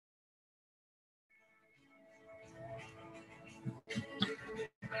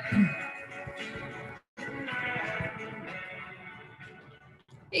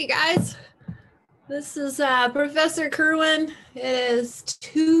Hey guys, this is Professor Kerwin. It is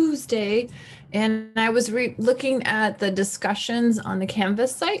Tuesday, and I was looking at the discussions on the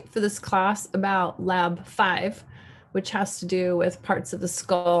Canvas site for this class about Lab 5, which has to do with parts of the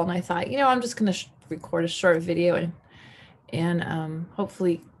skull. And I thought, I'm just going to record a short video and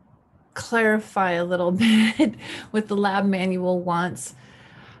hopefully clarify a little bit what the lab manual wants.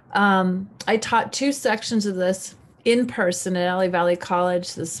 I taught 2 sections of this in person at LA Valley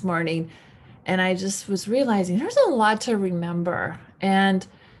College this morning, and I just was realizing there's a lot to remember, and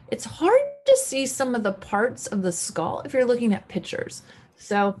it's hard to see some of the parts of the skull if you're looking at pictures.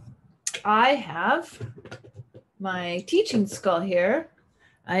 So I have my teaching skull here.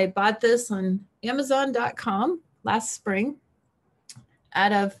 I bought this on Amazon.com last spring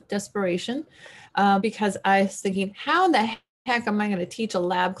out of desperation because I was thinking, how in the heck am I going to teach a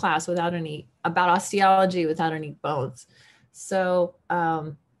lab class about osteology without any bones? So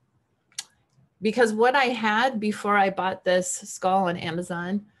because what I had before I bought this skull on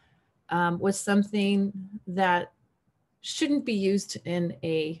Amazon was something that shouldn't be used in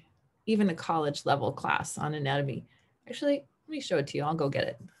even a college level class on anatomy. Actually, let me show it to you. I'll go get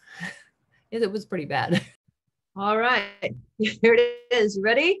it. It was pretty bad. All right, here it is. You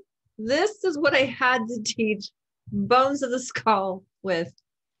ready? This is what I had to teach bones of the skull with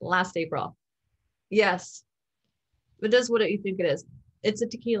last April. Yes, it is what you think it is. It's a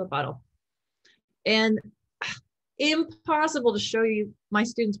tequila bottle. And impossible to show you my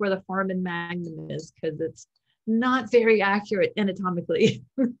students where the foramen magnum is because it's not very accurate anatomically.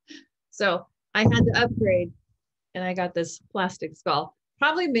 So I had to upgrade and I got this plastic skull.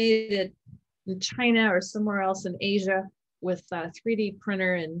 Probably made it in China or somewhere else in Asia with a 3D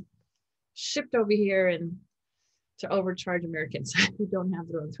printer and shipped over here and to overcharge Americans who don't have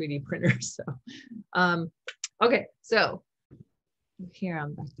their own 3D printers. So, okay, so here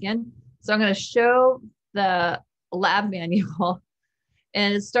I'm back again. So I'm going to show the lab manual,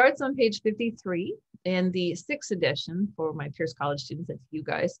 and it starts on page 53 in the 6th edition for my Pierce College students. That's you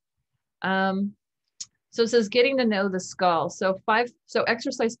guys. So it says getting to know the skull. So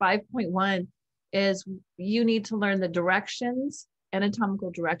exercise 5.1 is you need to learn the directions, anatomical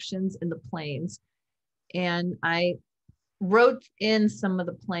directions in the planes. And I wrote in some of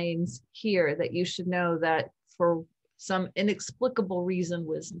the planes here that you should know that for some inexplicable reason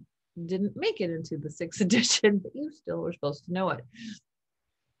didn't make it into the 6th edition, but you still were supposed to know it.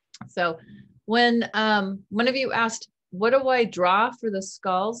 So when one of you asked, what do I draw for the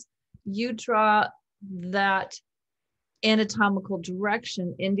skulls? You draw that anatomical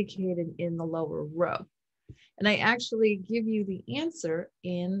direction indicated in the lower row. And I actually give you the answer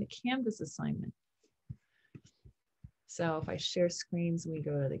in the Canvas assignment. So if I share screens, we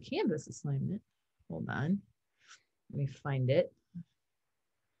go to the Canvas assignment. Hold on, let me find it.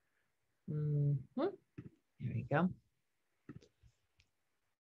 There we go.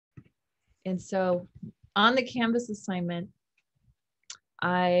 And so on the Canvas assignment,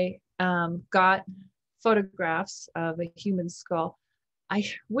 I got photographs of a human skull. I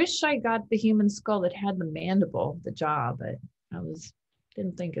wish I got the human skull that had the mandible, the jaw, but I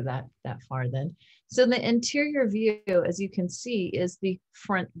didn't think of that far then. So the interior view, as you can see, is the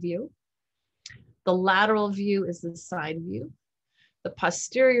front view. The lateral view is the side view. The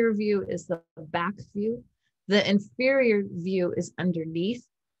posterior view is the back view. The inferior view is underneath,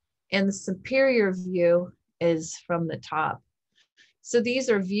 and the superior view is from the top. So these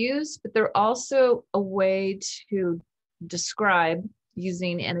are views, but they're also a way to describe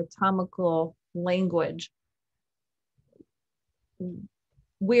using anatomical language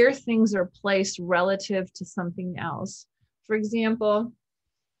where things are placed relative to something else. For example,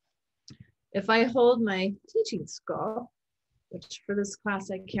 if I hold my teaching skull, which for this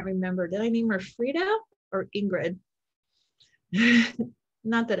class, I can't remember. Did I name her Frida or Ingrid?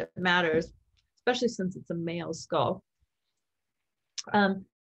 Not that it matters, especially since it's a male skull.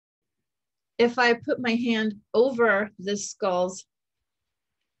 If I put my hand over the skull,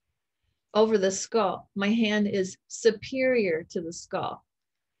 my hand is superior to the skull.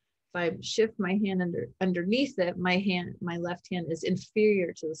 If I shift my hand underneath it, my left hand is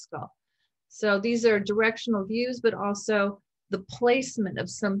inferior to the skull. So these are directional views, but also the placement of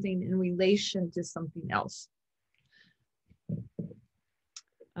something in relation to something else.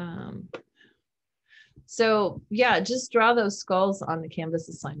 So yeah, just draw those skulls on the Canvas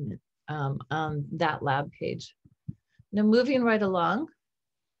assignment on that lab page. Now moving right along,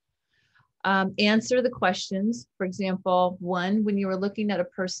 answer the questions. For example, 1, when you were looking at a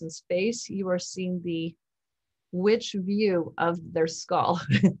person's face, you are seeing which view of their skull?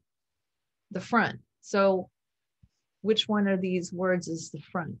 The front. So Which one of these words is the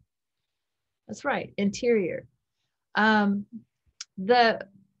front? That's right, anterior. The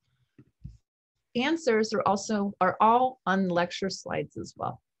answers are all on lecture slides as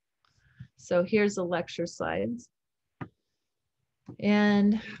well. So here's the lecture slides.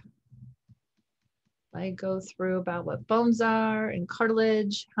 And I go through about what bones are and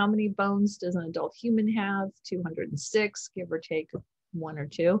cartilage. How many bones does an adult human have? 206, give or take 1 or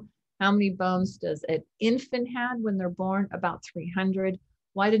 2. How many bones does an infant have when they're born? About 300.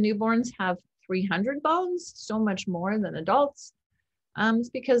 Why do newborns have 300 bones? So much more than adults. It's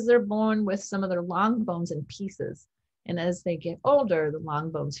because they're born with some of their long bones in pieces. And as they get older, the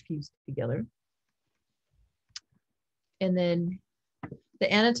long bones fuse together. And then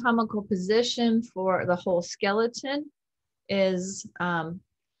the anatomical position for the whole skeleton is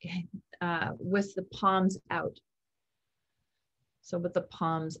with the palms out. So with the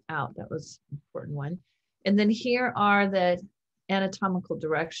palms out, that was an important one. And then here are the anatomical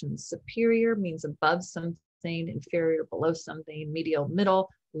directions. Superior means above something, inferior below something, medial middle,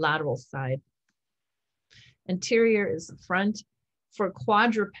 lateral side. Anterior is the front. For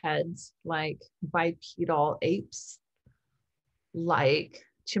quadrupeds like bipedal apes, like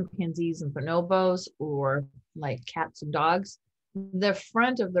chimpanzees and bonobos, or like cats and dogs, the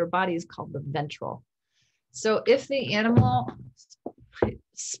front of their body is called the ventral. So if the animal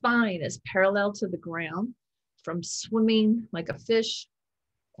spine is parallel to the ground from swimming like a fish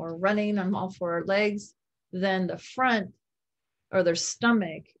or running on all 4 legs, then the front or their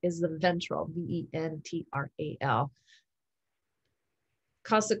stomach is the ventral, V-E-N-T-R-A-L.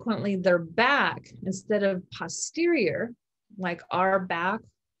 Consequently, their back, instead of posterior, like our back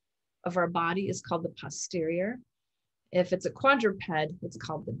of our body is called the posterior. If it's a quadruped, it's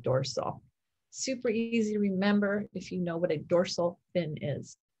called the dorsal. Super easy to remember if you know what a dorsal fin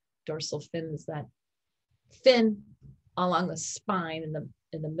is. Dorsal fin is that fin along the spine in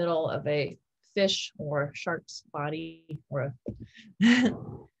the middle of a fish or shark's body, or a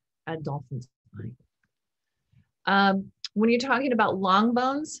dolphin's body. When you're talking about long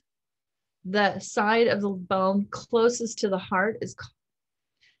bones, the side of the bone closest to the heart is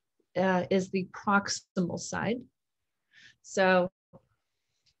the proximal side. So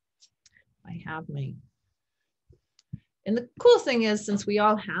I have and the cool thing is, since we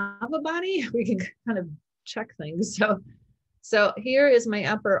all have a body, we can kind of check things. So here is my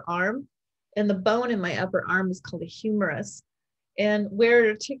upper arm, and the bone in my upper arm is called a humerus. And where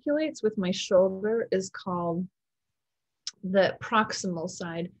it articulates with my shoulder is called the proximal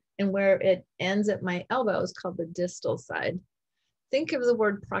side, and where it ends at my elbow is called the distal side. Think of the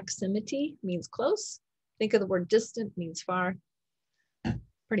word proximity means close. Think of the word distant means far.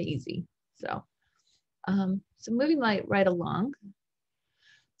 Pretty easy. So moving right along.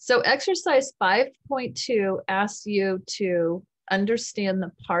 So exercise 5.2 asks you to understand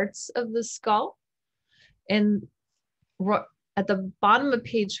the parts of the skull. And at the bottom of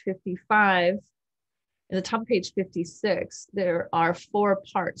page 55, in the top of page 56, there are 4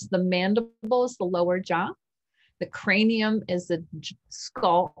 parts. The mandible is the lower jaw. The cranium is the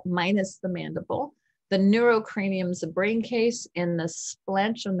skull minus the mandible. The neurocranium is the brain case, and the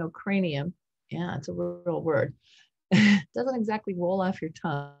splantocranium, yeah, it's a real word, doesn't exactly roll off your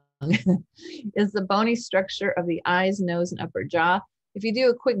tongue, is the bony structure of the eyes, nose, and upper jaw. If you do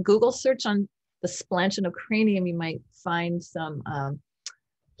a quick Google search on the splantocranium, you might find some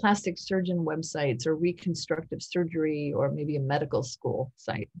plastic surgeon websites or reconstructive surgery, or maybe a medical school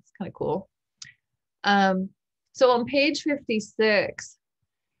site. It's kind of cool. So on page 56,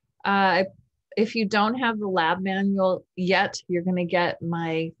 if you don't have the lab manual yet, you're going to get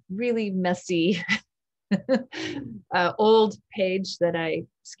my really messy old page that I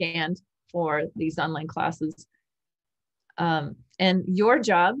scanned for these online classes. And your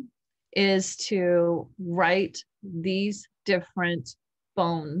job is to write these different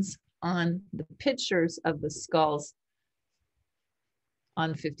bones on the pictures of the skulls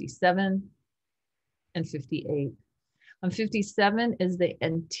on 57 and 58. On 57 is the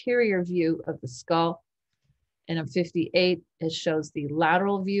anterior view of the skull. And on 58, it shows the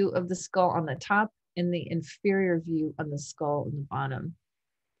lateral view of the skull on the top and the inferior view on the skull on the bottom.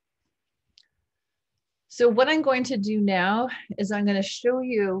 So what I'm going to do now is I'm going to show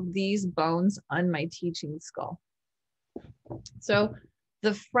you these bones on my teaching skull. So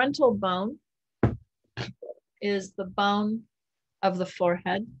the frontal bone is the bone of the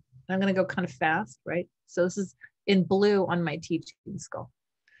forehead. I'm going to go kind of fast, right? So this is in blue on my teaching skull.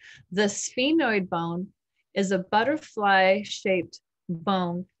 The sphenoid bone is a butterfly-shaped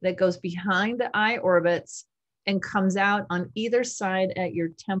bone that goes behind the eye orbits and comes out on either side at your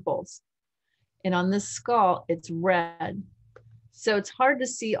temples. And on this skull, it's red. So it's hard to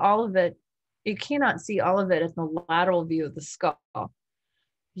see all of it. You cannot see all of it at the lateral view of the skull.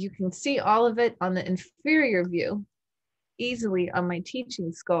 You can see all of it on the inferior view easily on my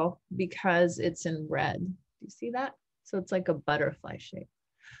teaching skull because it's in red. Do you see that? So it's like a butterfly shape.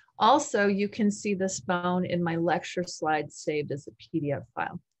 Also, you can see this bone in my lecture slides saved as a PDF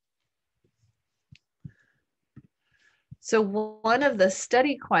file. So one of the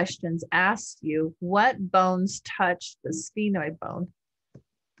study questions asks you, what bones touch the sphenoid bone?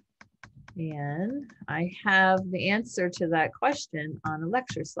 And I have the answer to that question on a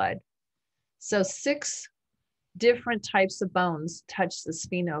lecture slide. So 6 different types of bones touch the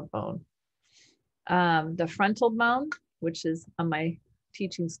sphenoid bone. The frontal bone, which is on my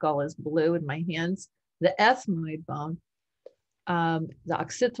teaching skull, is blue in my hands. The ethmoid bone, the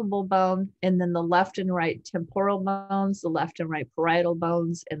occipital bone, and then the left and right temporal bones, the left and right parietal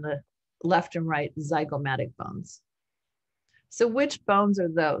bones, and the left and right zygomatic bones. So which bones are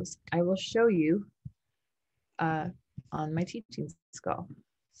those? I will show you on my teaching skull.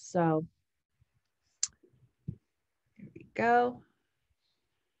 So here we go.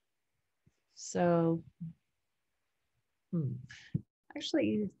 So,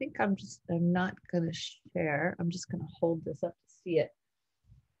 actually, I think I'm not going to share. I'm just going to hold this up to see it.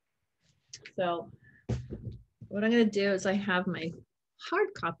 So what I'm going to do is I have my hard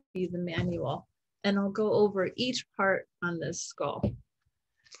copy of the manual, and I'll go over each part on this skull.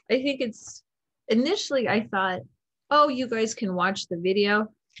 I think it's, initially I thought, oh, you guys can watch the video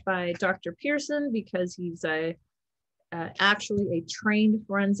by Dr. Pearson because he's actually a trained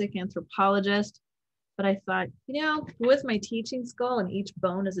forensic anthropologist. But I thought, you know, with my teaching skull and each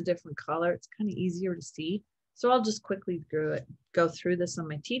bone is a different color, it's kind of easier to see. So I'll just quickly go through this on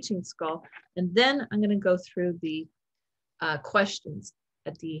my teaching skull. And then I'm going to go through the questions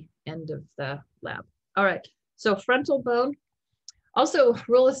at the end of the lab. All right, so frontal bone. Also,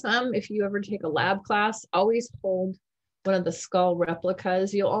 rule of thumb, if you ever take a lab class, always hold one of the skull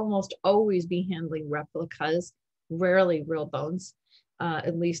replicas. You'll almost always be handling replicas, rarely real bones,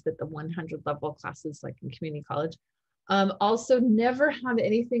 at least at the 100 level classes like in community college. Also, never have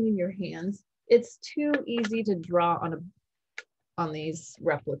anything in your hands. It's too easy to draw on these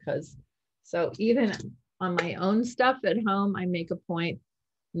replicas. So even on my own stuff at home, I make a point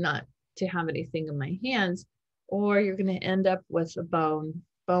not to have anything in my hands, or you're going to end up with a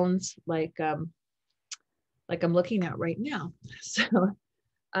bones like I'm looking at right now. So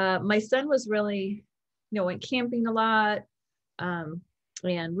my son was really, went camping a lot and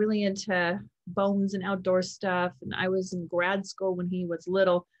really into bones and outdoor stuff. And I was in grad school when he was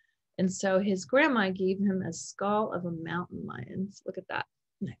little. And so his grandma gave him a skull of a mountain lion. Look at that.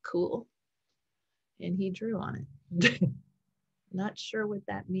 Isn't that cool? And he drew on it. Not sure what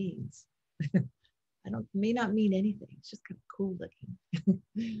that means. May not mean anything. It's just kind of cool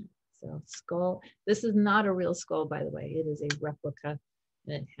looking. So skull. This is not a real skull, by the way. It is a replica,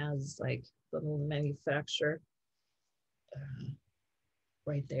 and it has like the little manufacturer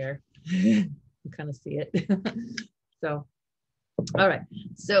right there. You kind of see it. So, all right.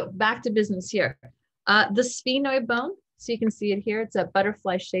 So back to business here. The sphenoid bone. So you can see it here. It's a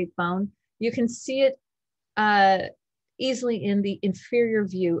butterfly-shaped bone. You can see it easily in the inferior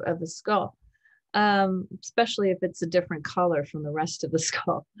view of the skull. Especially if it's a different color from the rest of the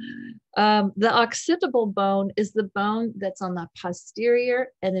skull. The occipital bone is the bone that's on the posterior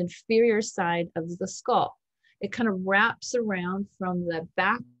and inferior side of the skull. It kind of wraps around from the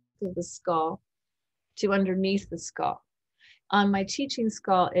back of the skull to underneath the skull. On my teaching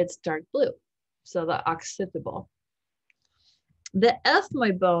skull, it's dark blue, so the occipital. The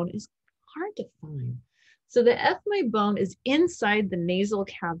ethmoid bone is hard to find. So the ethmoid bone is inside the nasal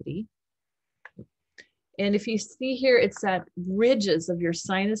cavity. And if you see here, it's at ridges of your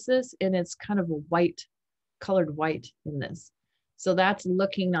sinuses, and it's kind of a white, colored white in this. So that's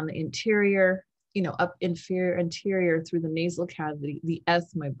looking on the interior, up anterior through the nasal cavity, the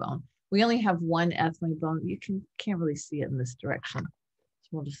ethmoid bone. We only have one ethmoid bone. You can't really see it in this direction. So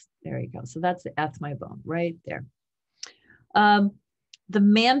we'll just, there you go. So that's the ethmoid bone right there. The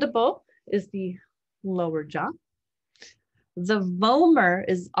mandible is the lower jaw. The vomer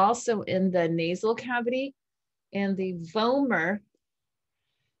is also in the nasal cavity, and the vomer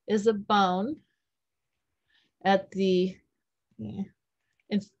is a bone at the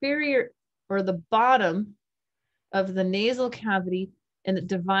inferior or the bottom of the nasal cavity, and it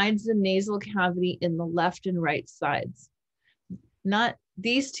divides the nasal cavity in the left and right sides. Not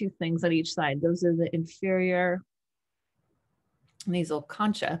these two things on each side. Those are the inferior nasal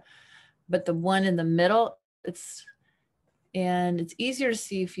concha, but the one in the middle, it's And it's easier to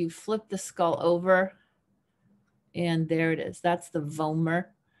see if you flip the skull over. And there it is. That's the vomer.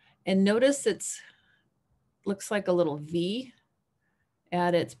 And notice it's looks like a little V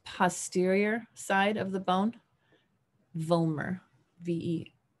at its posterior side of the bone. Vomer,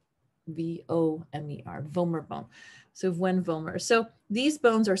 V-E-V-O-M-E-R, vomer bone. So one vomer. So these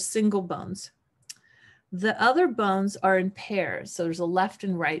bones are single bones. The other bones are in pairs. So there's a left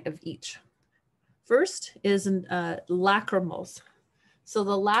and right of each. First is lacrimals. So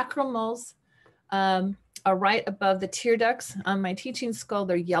the lacrimals are right above the tear ducts. On my teaching skull,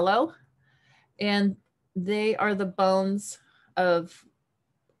 they're yellow. And they are the bones of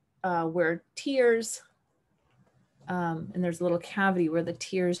where tears, and there's a little cavity where the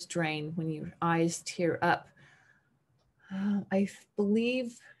tears drain when your eyes tear up. I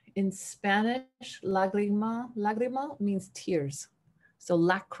believe in Spanish, lagrima means tears. So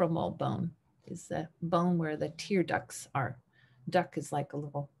lacrimal bone is the bone where the tear ducts are. Duct is like a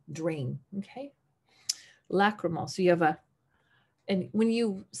little drain, okay? Lacrimal, so you have and when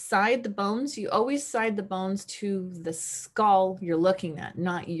you side the bones, you always side the bones to the skull you're looking at,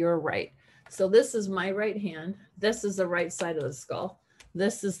 not your right. So this is my right hand. This is the right side of the skull.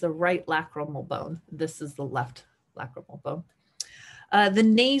 This is the right lacrimal bone. This is the left lacrimal bone. The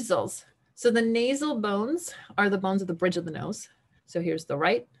nasals. So the nasal bones are the bones of the bridge of the nose. So here's the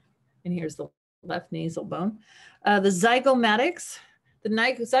right and here's the left nasal bone. The zygomatics. The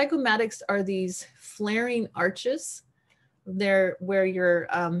zygomatics are these flaring arches. They're where your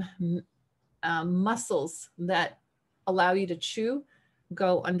muscles that allow you to chew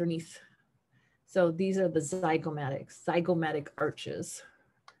go underneath. So these are the zygomatic arches.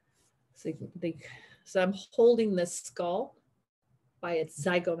 So I'm holding this skull by its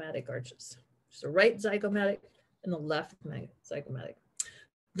zygomatic arches. So right zygomatic and the left zygomatic.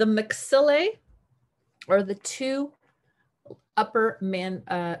 The maxillae are the two upper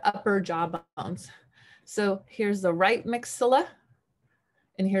jaw bones. So here's the right maxilla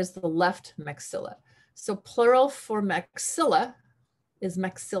and here's the left maxilla. So plural for maxilla is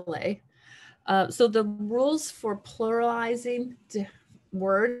maxillae. So the rules for pluralizing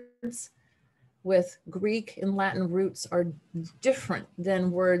words with Greek and Latin roots are different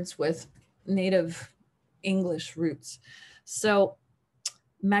than words with native English roots. So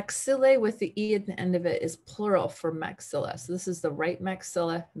maxillae with the E at the end of it is plural for maxilla. So this is the right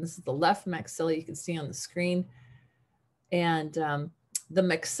maxilla and this is the left maxilla you can see on the screen. And the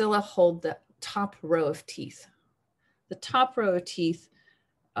maxilla hold the top row of teeth. The top row of teeth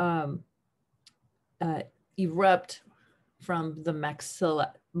erupt from the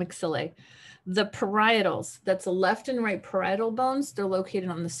maxillae. The parietals, that's the left and right parietal bones. They're located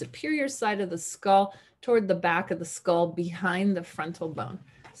on the superior side of the skull toward the back of the skull behind the frontal bone.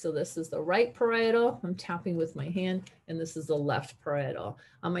 So this is the right parietal, I'm tapping with my hand, and this is the left parietal.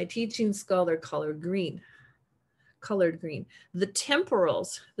 On my teaching skull, they're colored green. The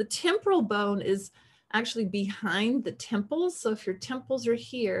temporals, the temporal bone is actually behind the temples. So if your temples are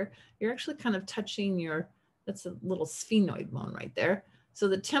here, you're actually kind of touching that's a little sphenoid bone right there. So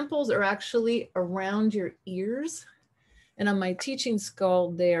the temples are actually around your ears. And on my teaching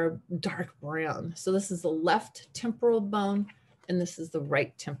skull, they are dark brown. So this is the left temporal bone and this is the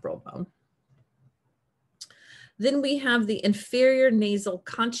right temporal bone. Then we have the inferior nasal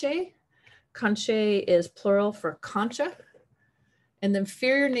conchae. Conchae is plural for concha. And the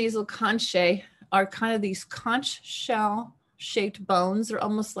inferior nasal conchae are kind of these conch shell shaped bones. They're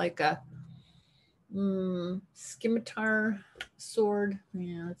almost like a scimitar sword.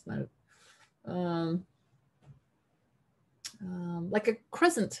 Yeah, that's not like a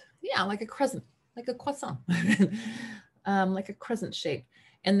crescent. Yeah, like a crescent, like a croissant, like a crescent shape.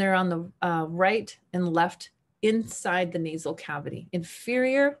 And they're on the right and left inside the nasal cavity.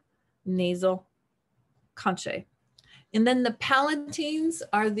 Inferior nasal conchae. And then the palatines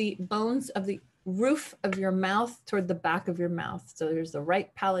are the bones of the roof of your mouth toward the back of your mouth. So there's the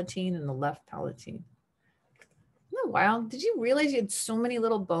right palatine and the left palatine. Isn't that wild? Did you realize you had so many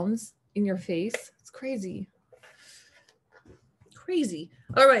little bones in your face? It's crazy. Crazy.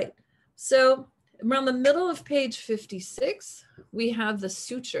 All right. So around the middle of page 56, we have the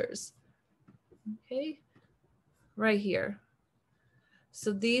sutures. Okay. Right here.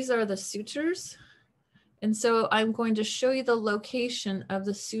 So these are the sutures. And so I'm going to show you the location of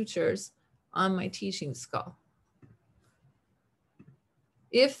the sutures on my teaching skull,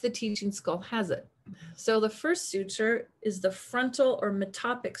 if the teaching skull has it. So the first suture is the frontal or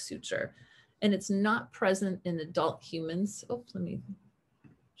metopic suture, and it's not present in adult humans. Oh, let me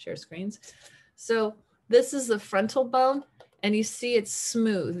share screens. So this is the frontal bone, and you see it's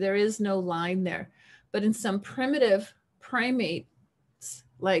smooth. There is no line there. But in some primitive primates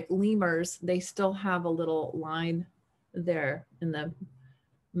like lemurs, they still have a little line there in the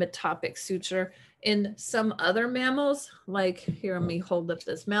metopic suture. In some other mammals, like here, let me hold up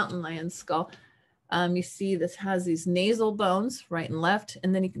this mountain lion skull. You see this has these nasal bones, right and left,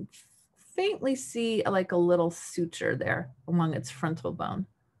 and then you can faintly see like a little suture there along its frontal bone.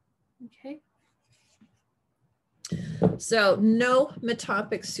 Okay. So no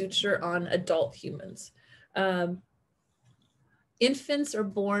metopic suture on adult humans. Infants are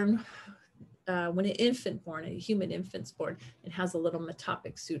born, when a human infant's born, it has a little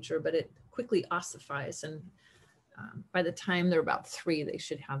metopic suture, but it quickly ossifies. And by the time they're about 3, they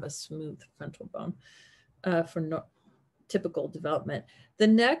should have a smooth frontal bone for typical development. The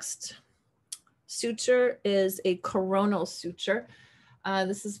next suture is a coronal suture.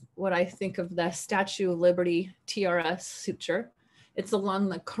 This is what I think of the Statue of Liberty TRS suture. It's along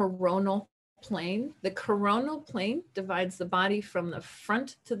the coronal plane. The coronal plane divides the body from the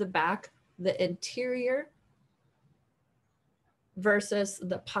front to the back, the interior versus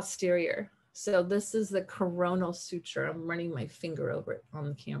the posterior. So this is the coronal suture. I'm running my finger over it on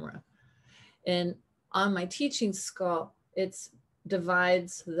the camera. And on my teaching skull, it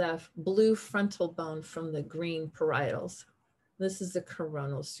divides the blue frontal bone from the green parietals. This is the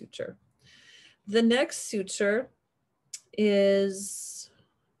coronal suture. The next suture is,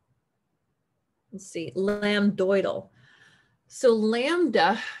 let's see, lambdoidal. So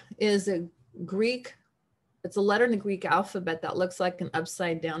lambda is a Greek, it's a letter in the Greek alphabet that looks like an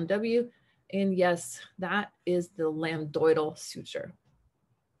upside down W. And yes, that is the lambdoidal suture.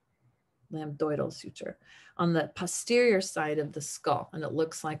 Lambdoidal suture on the posterior side of the skull, and it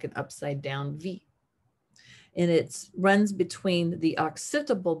looks like an upside down V. And it runs between the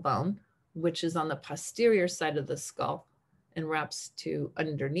occipital bone, which is on the posterior side of the skull and wraps to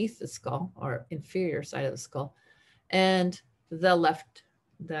underneath the skull or inferior side of the skull, and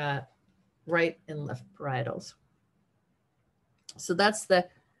the right and left parietals. So that's the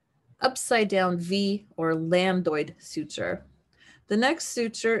upside down V or lambdoid suture. The next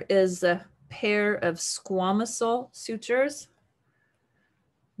suture is a pair of squamosal sutures.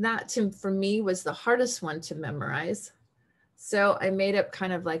 That for me was the hardest one to memorize. So I made up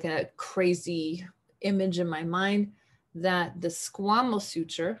kind of like a crazy image in my mind that the squamosal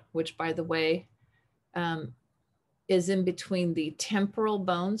suture, which by the way, is in between the temporal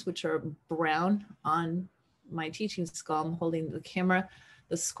bones, which are brown on my teaching skull. I'm holding the camera.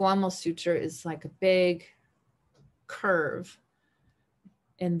 The squamosal suture is like a big curve.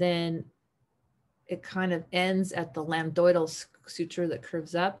 And then it kind of ends at the lambdoidal suture that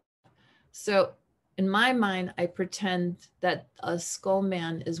curves up. So in my mind, I pretend that a skull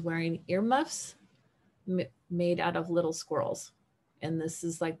man is wearing earmuffs made out of little squirrels. And this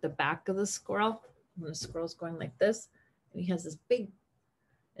is like the back of the squirrel. When the squirrel's going like this, and he has this big,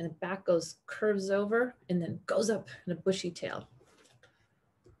 and the back curves over and then goes up in a bushy tail.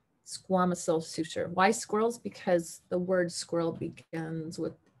 Squamosal suture. Why squirrels? Because the word squirrel begins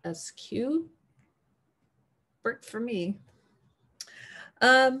with SQ. Worked for me.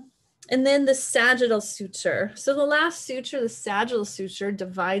 And then the sagittal suture. So the last suture, the sagittal suture,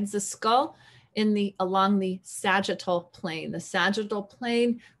 divides the skull along the sagittal plane. The sagittal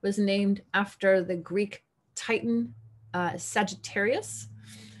plane was named after the Greek Titan Sagittarius.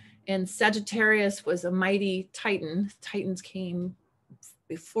 And Sagittarius was a mighty Titan. Titans came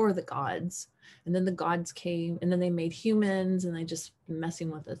before the gods, and then the gods came, and then they made humans, and they just been messing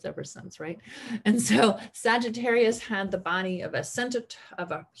with us ever since, right? And so Sagittarius had the body of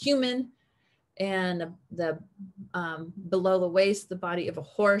a human, and below the waist, the body of a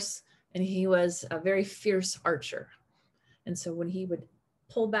horse, and he was a very fierce archer. And so when he would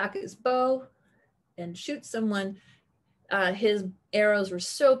pull back his bow and shoot someone, his arrows were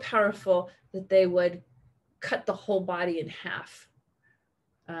so powerful that they would cut the whole body in half.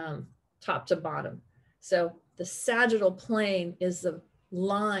 Top to bottom. So the sagittal plane is the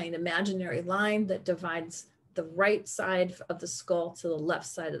line, imaginary line that divides the right side of the skull to the left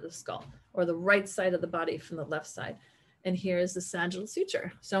side of the skull, or the right side of the body from the left side. And here is the sagittal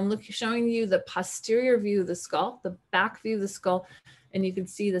suture. So I'm showing you the posterior view of the skull, the back view of the skull, and you can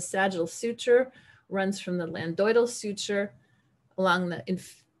see the sagittal suture runs from the lambdoidal suture along the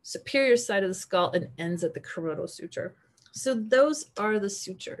superior side of the skull and ends at the coronal suture. So those are the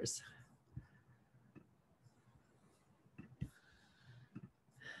sutures.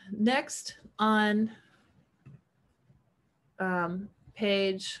 Next on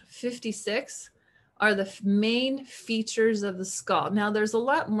page 56 are the main features of the skull. Now there's a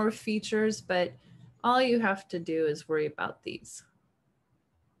lot more features, but all you have to do is worry about these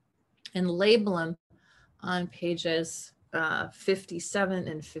and label them on pages 57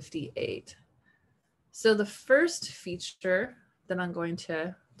 and 58. So the first feature that I'm going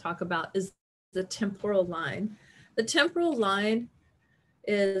to talk about is the temporal line. The temporal line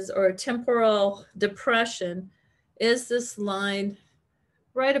is, or temporal depression, is this line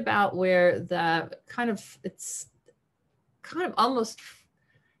right about where the it's kind of almost,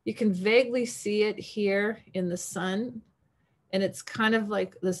 you can vaguely see it here in the sun. And it's kind of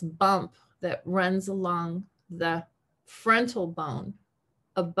like this bump that runs along the frontal bone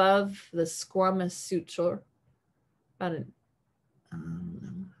above the squamous suture, about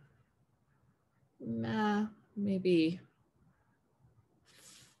maybe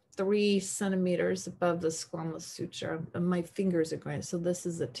 3 centimeters above the squamous suture. And my fingers are going, so this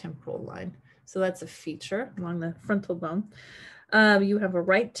is a temporal line. So that's a feature along the frontal bone. You have a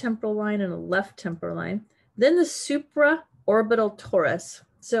right temporal line and a left temporal line. Then the supraorbital torus.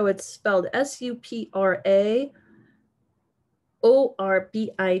 So it's spelled S-U-P-R-A-O-R-B-I-T-A-L,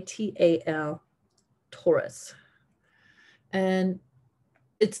 torus. And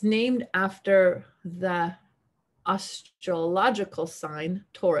it's named after the astrological sign,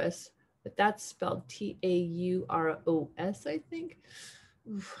 Taurus, but that's spelled T-A-U-R-O-S, I think.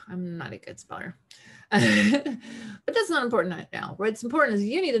 Oof, I'm not a good speller. But that's not important right now. What's important is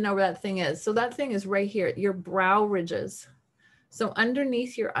you need to know where that thing is. So that thing is right here, your brow ridges. So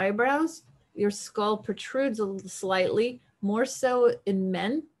underneath your eyebrows, your skull protrudes a little slightly, more so in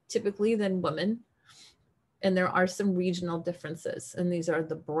men typically than women. And there are some regional differences. And these are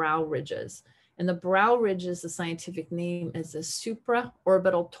the brow ridges. And the brow ridges, the scientific name is the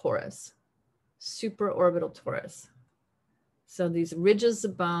supraorbital torus. Supraorbital torus. So these ridges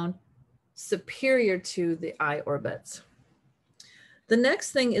of bone superior to the eye orbits. The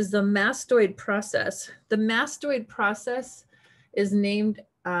next thing is the mastoid process. The mastoid process is named,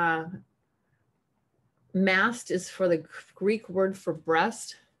 mast is for the Greek word for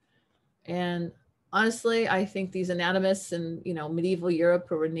breast. And honestly, I think these anatomists in medieval Europe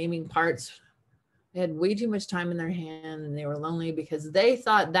who were naming parts, they had way too much time in their hand and they were lonely because they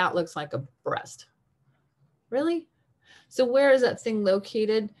thought that looks like a breast. Really? So where is that thing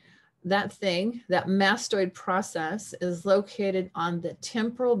located? That thing, that mastoid process, is located on the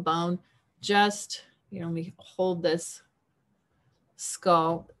temporal bone. Just, we hold this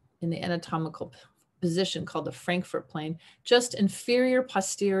skull in the anatomical position called the Frankfurt plane, just inferior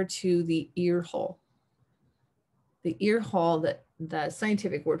posterior to the ear hole. The ear hole, that the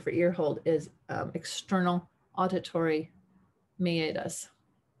scientific word for ear hole is external auditory meatus.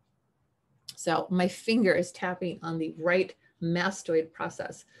 So my finger is tapping on the right mastoid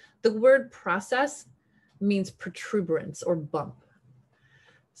process. The word process means protuberance or bump.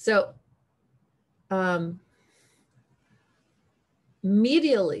 So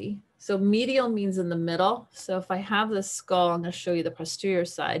medially, so medial means in the middle. So if I have this skull, I'm going to show you the posterior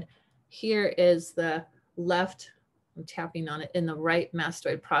side. Here is the left, I'm tapping on it, in the right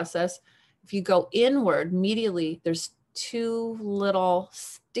mastoid process. If you go inward medially, there's 2 little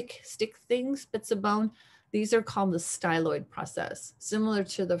stick things, bits of bone. These are called the styloid process, similar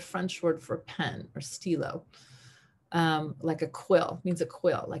to the French word for pen or stylo. Like a quill, means a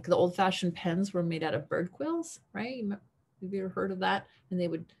quill. Like the old-fashioned pens were made out of bird quills, right? Have you ever heard of that? And they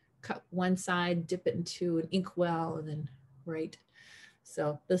would cut one side, dip it into an inkwell, and then write.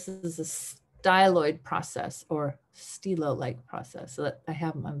 So this is a styloid process or stylo-like process. So that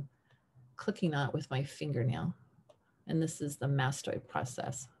I'm clicking on it with my fingernail. And this is the mastoid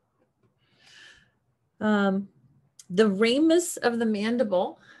process. The ramus of the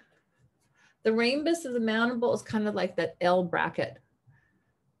mandible. The ramus of the mandible is kind of like that L bracket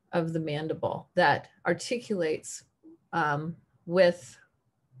of the mandible that articulates with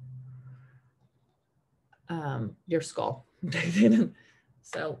your skull.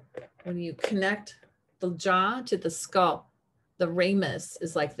 So when you connect the jaw to the skull, the ramus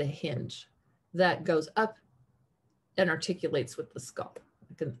is like the hinge that goes up and articulates with the skull,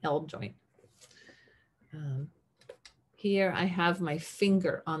 like an L joint. Here I have my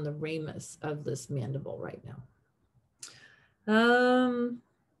finger on the ramus of this mandible right now.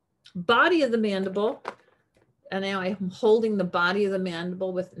 Body of the mandible, and now I'm holding the body of the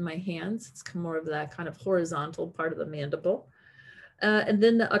mandible with my hands. It's more of that kind of horizontal part of the mandible. And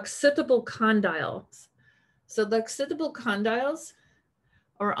then the occipital condyles. So the occipital condyles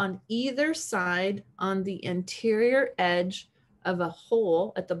are on either side on the anterior edge of a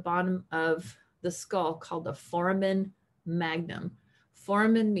hole at the bottom of the skull called the foramen magnum.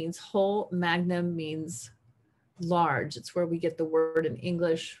 Foramen means hole, magnum means large. It's where we get the word in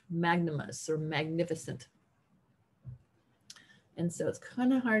English magnanimous or magnificent. And so it's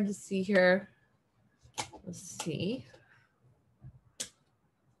kind of hard to see here. let's see.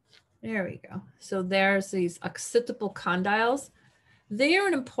 There we go. So there's these occipital condyles. They are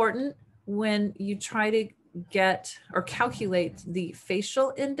important when you try to get or calculate the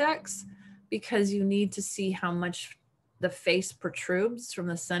facial index, because you need to see how much the face protrudes from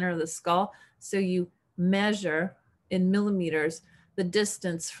the center of the skull. So you measure in millimeters the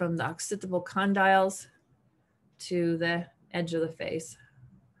distance from the occipital condyles to the edge of the face.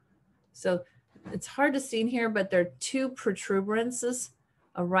 So it's hard to see in here, but there are two protuberances,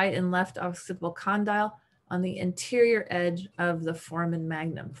 a right and left occipital condyle on the interior edge of the foramen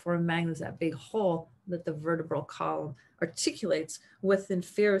magnum. Foramen magnum is that big hole that the vertebral column articulates with the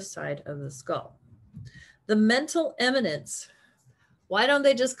inferior side of the skull. The mental eminence, why don't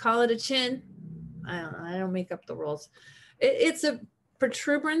they just call it a chin? I don't make up the rules. It's a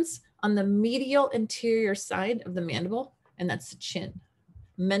protuberance on the medial interior side of the mandible, and that's the chin.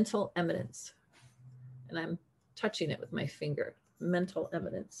 Mental eminence. And I'm touching it with my finger. Mental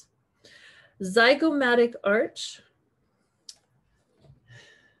eminence. Zygomatic arch.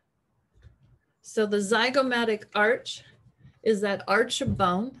 So the zygomatic arch is that arch of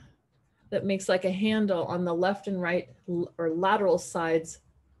bone that makes like a handle on the left and right or lateral sides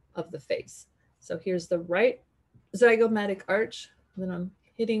of the face. So here's the right zygomatic arch. Then I'm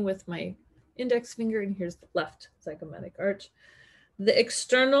hitting with my index finger, and here's the left zygomatic arch. The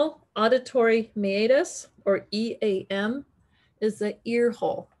external auditory meatus, or EAM, is the ear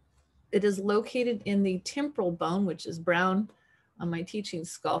hole. It is located in the temporal bone, which is brown on my teaching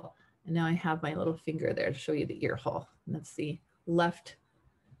skull. And now I have my little finger there to show you the ear hole. And that's the left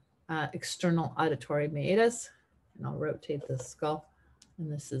external auditory meatus. And I'll rotate the skull.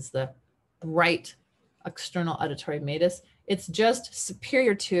 And this is the right external auditory meatus. It's just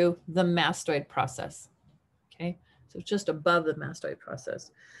superior to the mastoid process. Okay, so it's just above the mastoid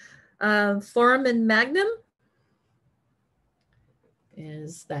process. Foramen magnum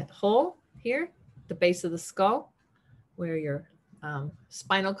is that hole here, the base of the skull, where your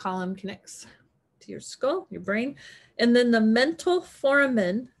spinal column connects to your skull, your brain. And then the mental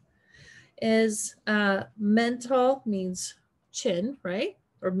foramen is, mental means chin, right?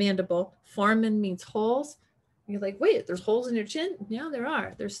 Or mandible. Foramen means holes. You're like, wait, there's holes in your chin? Yeah, there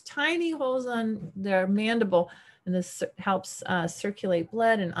are. There's tiny holes on their mandible. And this helps circulate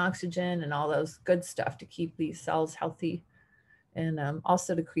blood and oxygen and all those good stuff to keep these cells healthy, and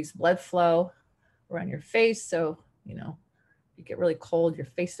also decrease blood flow around your face. So, you know, if you get really cold, your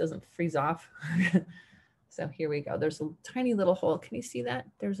face doesn't freeze off. So here we go. There's a tiny little hole. Can you see that?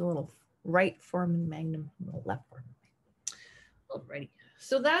 There's a little right foramen magnum, little left foramen magnum. Alrighty.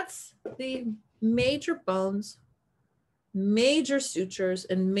 So that's the major bones, major sutures,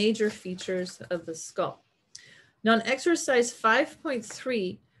 and major features of the skull. Now in exercise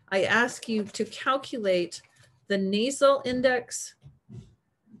 5.3, I ask you to calculate the nasal index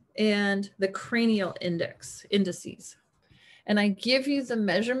and the cranial indices. And I give you the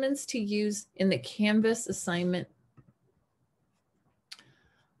measurements to use in the Canvas assignment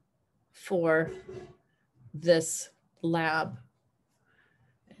for this lab.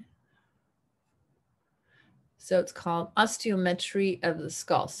 So it's called osteometry of the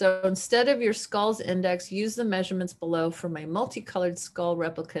skull. So instead of your skull's index, use the measurements below for my multicolored skull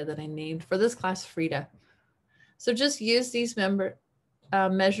replica that I named for this class, Frida. So just use these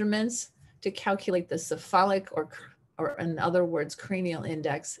measurements to calculate the cephalic or in other words, cranial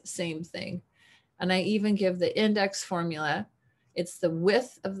index, same thing. And I even give the index formula. It's the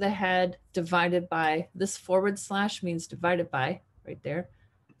width of the head divided by, this forward slash means divided by, right there,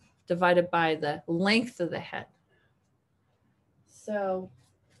 divided by the length of the head. So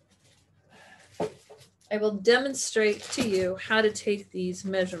I will demonstrate to you how to take these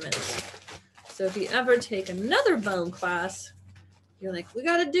measurements. So if you ever take another bone class, you're like, we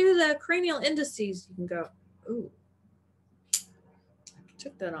got to do the cranial indices. You can go, ooh, I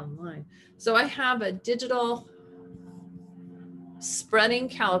took that online. So I have a digital spreading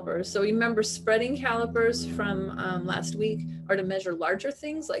caliper. So remember, spreading calipers from last week are to measure larger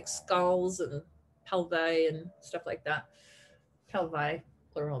things like skulls and pelvi and stuff like that. Pelvi,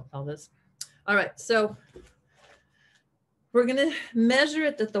 plural pelvis. All right, so we're going to measure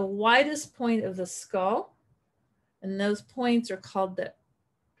it at the widest point of the skull. And those points are called the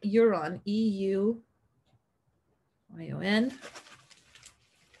euron, E-U-Y-O-N,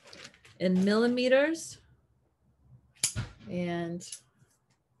 in millimeters. And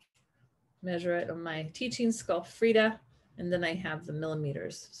measure it on my teaching skull, Frida. And then I have the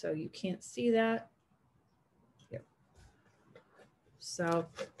millimeters. So you can't see that. Here. So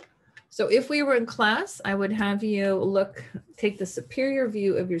So if we were in class, I would have you take the superior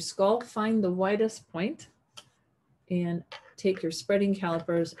view of your skull, find the widest point, and take your spreading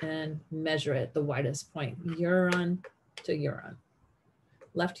calipers and measure it, the widest point, neuron to neuron,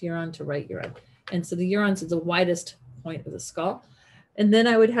 left neuron to right neuron. And so the neurons is the widest point of the skull. And then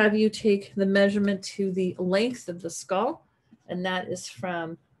I would have you take the measurement to the length of the skull. And that is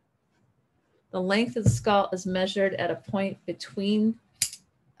from the length of the skull is measured at a point between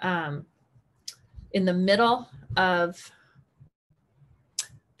in the middle of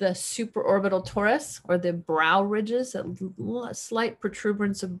the supraorbital torus, or the brow ridges, a slight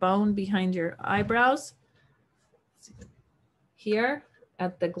protuberance of bone behind your eyebrows. Here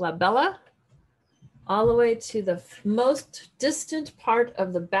at the glabella, all the way to the most distant part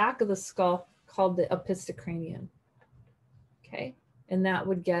of the back of the skull called the opistocranium. Okay, and that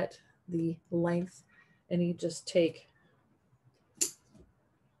would get the length, and you just take,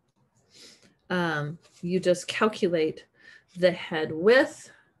 you just calculate the head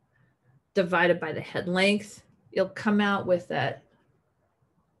width divided by the head length. You'll come out with a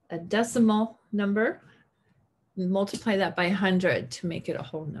decimal number, multiply that by 100 to make it a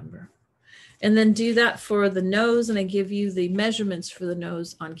whole number. And then do that for the nose, and I give you the measurements for the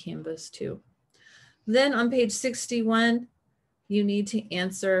nose on Canvas too. Then on page 61, you need to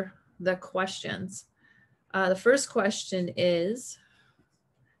answer the questions. The first question is,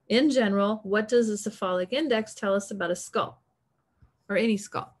 in general, what does the cephalic index tell us about a skull, or any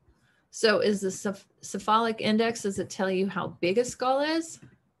skull? So is the cephalic index, does it tell you how big a skull is?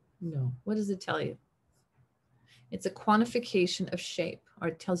 No. What does it tell you? It's a quantification of shape, or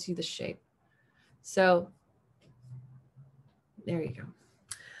it tells you the shape. So there you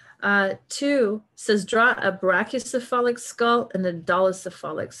go. 2 says draw a brachycephalic skull and a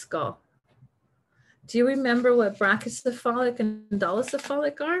dolicephalic skull. Do you remember what brachycephalic and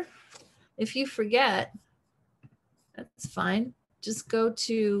dolicephalic are? If you forget, that's fine. Just go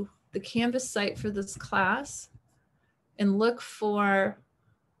to the Canvas site for this class and look for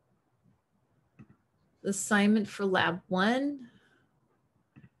the assignment for lab 1.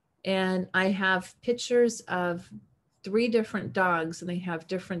 And I have pictures of 3 different dogs, and they have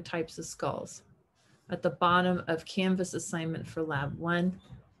different types of skulls at the bottom of Canvas assignment for lab 1.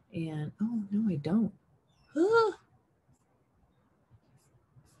 And oh no, I don't. Ah.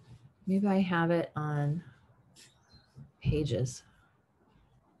 Maybe I have it on pages.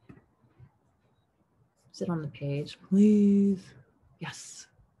 Is it on the page, please? Yes.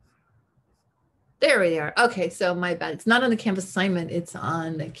 There we are. Okay, so my bad. It's not on the Canvas assignment. It's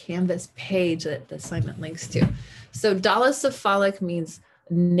on the Canvas page that the assignment links to. So dolicephalic means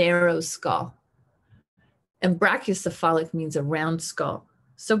narrow skull, and brachycephalic means a round skull.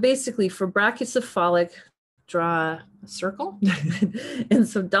 So basically for brachycephalic, draw a circle. And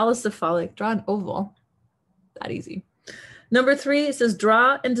so dolicephalic, draw an oval. That easy. Number 3, it says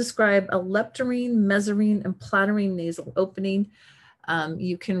draw and describe a leptarine, mesorine, and platarine nasal opening.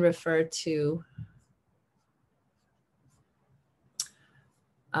 You can refer to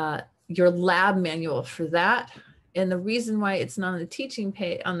your lab manual for that. And the reason why it's not on the teaching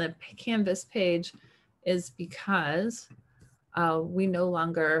page, on the Canvas page, is because we no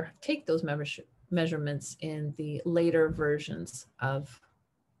longer take those measurements in the later versions of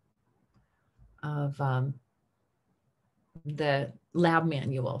the lab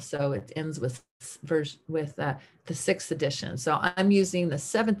manual. So it ends with the 6th edition. So I'm using the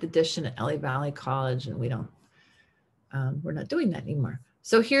 7th edition at LA Valley College, and we're not doing that anymore.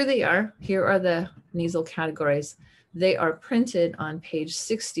 So here they are. Here are the nasal categories. They are printed on page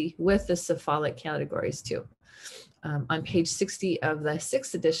 60 with the cephalic categories too. On page 60 of the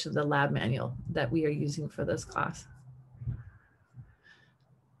 6th edition of the lab manual that we are using for this class.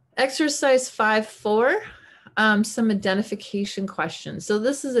 Exercise 5.4, some identification questions. So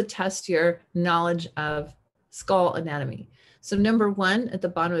this is a test your knowledge of skull anatomy. So number 1 at the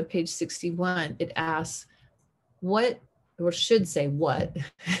bottom of page 61, it asks what, or should say what,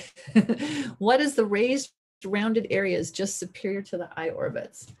 what is the raised rounded areas just superior to the eye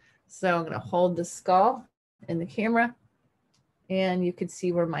orbits? So I'm going to hold the skull in the camera, and you can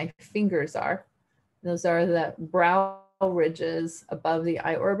see where my fingers are. Those are the brow ridges above the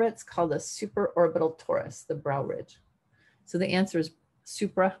eye orbits, called the supraorbital torus, the brow ridge. So the answer is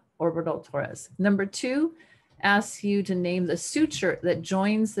supraorbital torus. Number 2 asks you to name the suture that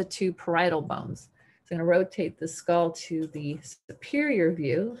joins the 2 parietal bones. So I'm going to rotate the skull to the superior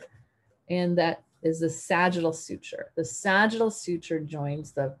view, and that is the sagittal suture. The sagittal suture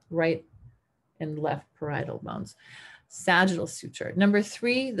joins the right and left parietal bones. Sagittal suture. Number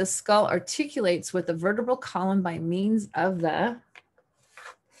 3, the skull articulates with the vertebral column by means of the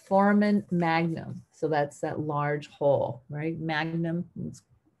foramen magnum. So that's that large hole, right? Magnum means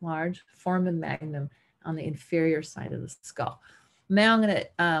large, foramen magnum on the inferior side of the skull. Now I'm going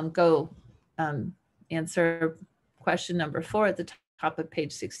to go answer question number 4 at the top of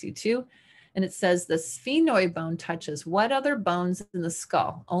page 62. And it says the sphenoid bone touches what other bones in the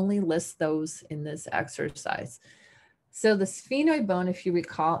skull? Only list those in this exercise. So the sphenoid bone, if you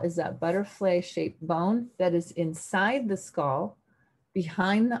recall, is that butterfly-shaped bone that is inside the skull,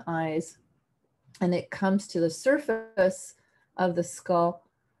 behind the eyes, and it comes to the surface of the skull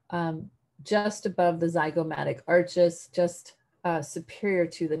just above the zygomatic arches, just superior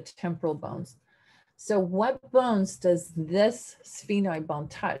to the temporal bones. So what bones does this sphenoid bone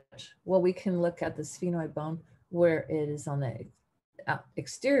touch? Well, we can look at the sphenoid bone where it is on the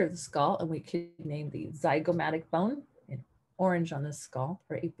exterior of the skull, and we could name the zygomatic bone in orange on the skull,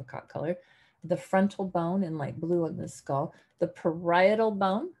 or apricot color, the frontal bone in light blue on the skull, the parietal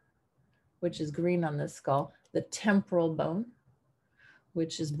bone, which is green on the skull, the temporal bone,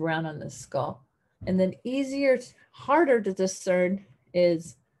 which is brown on the skull. And then harder to discern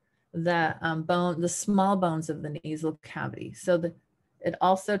is the bone, the small bones of the nasal cavity. So it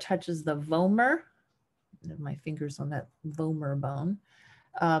also touches the vomer. I have my fingers on that vomer bone,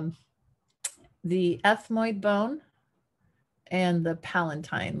 the ethmoid bone, and the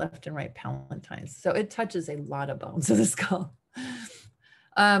palatine, left and right palatines. So it touches a lot of bones of the skull.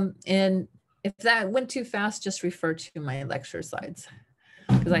 And if that went too fast, just refer to my lecture slides,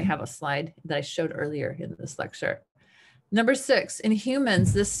 because I have a slide that I showed earlier in this lecture. Number 6, in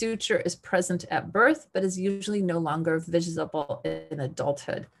humans, this suture is present at birth, but is usually no longer visible in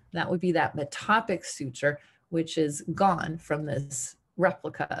adulthood. That would be that metopic suture, which is gone from this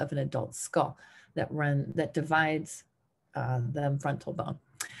replica of an adult skull that divides the frontal bone.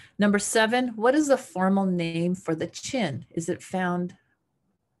 Number 7, what is the formal name for the chin? Is it found,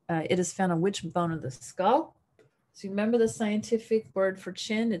 it is found on which bone of the skull? So remember the scientific word for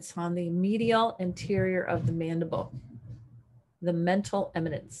chin, it's on the medial anterior of the mandible. The mental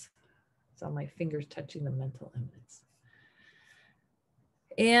eminence. It's on my fingers touching the mental eminence.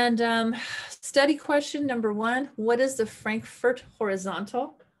 And study question number 1, what is the Frankfurt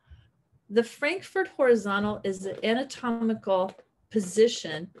horizontal? The Frankfurt horizontal is the anatomical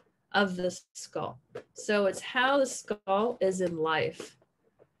position of the skull. So it's how the skull is in life.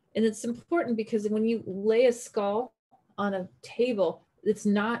 And it's important because when you lay a skull on a table, it's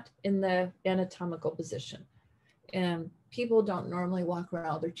not in the anatomical position. And people don't normally walk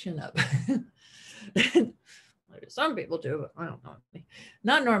around with their chin up. Some people do, but I don't know.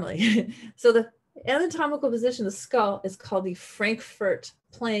 Not normally. So the anatomical position of the skull is called the Frankfurt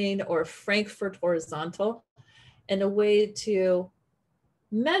plane or Frankfurt horizontal. And a way to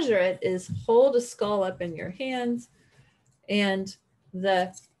measure it is hold a skull up in your hands, and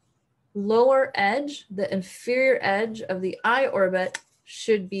the lower edge, the inferior edge of the eye orbit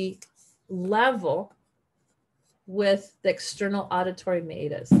should be level with the external auditory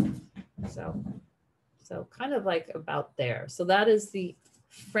meatus. So kind of like about there. So that is the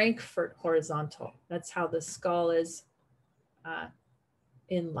Frankfurt horizontal. That's how the skull is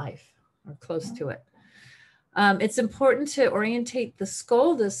in life, or close to it. It's important to orientate the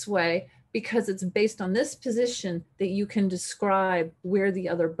skull this way because it's based on this position that you can describe where the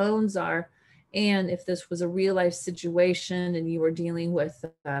other bones are. And if this was a real life situation and you were dealing with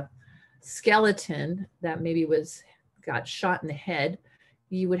a skeleton that maybe got shot in the head,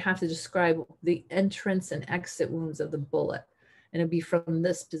 you would have to describe the entrance and exit wounds of the bullet. And it'd be from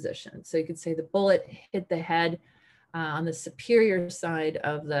this position. So you could say the bullet hit the head on the superior side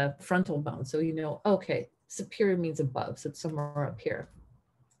of the frontal bone. So you know, okay, superior means above, so it's somewhere up here.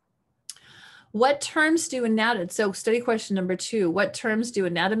 What terms do anatomists, so study question number 2, what terms do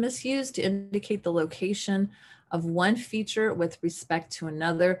anatomists use to indicate the location of one feature with respect to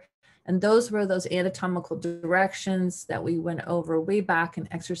another? And those were those anatomical directions that we went over way back in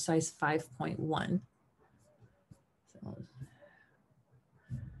exercise 5.1.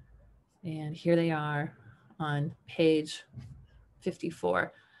 And here they are on page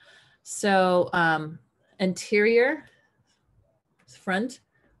 54. So anterior, front,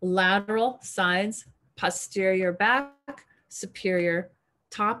 lateral, sides, posterior, back, superior,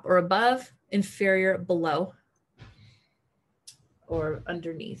 top or above, inferior, below, or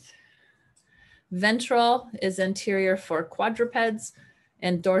underneath. Ventral is anterior for quadrupeds,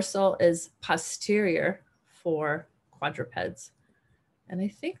 and dorsal is posterior for quadrupeds. And I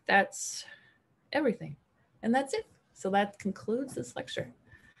think that's everything. And that's it. So that concludes this lecture.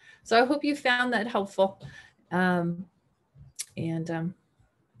 So I hope you found that helpful.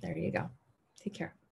 There you go. Take care.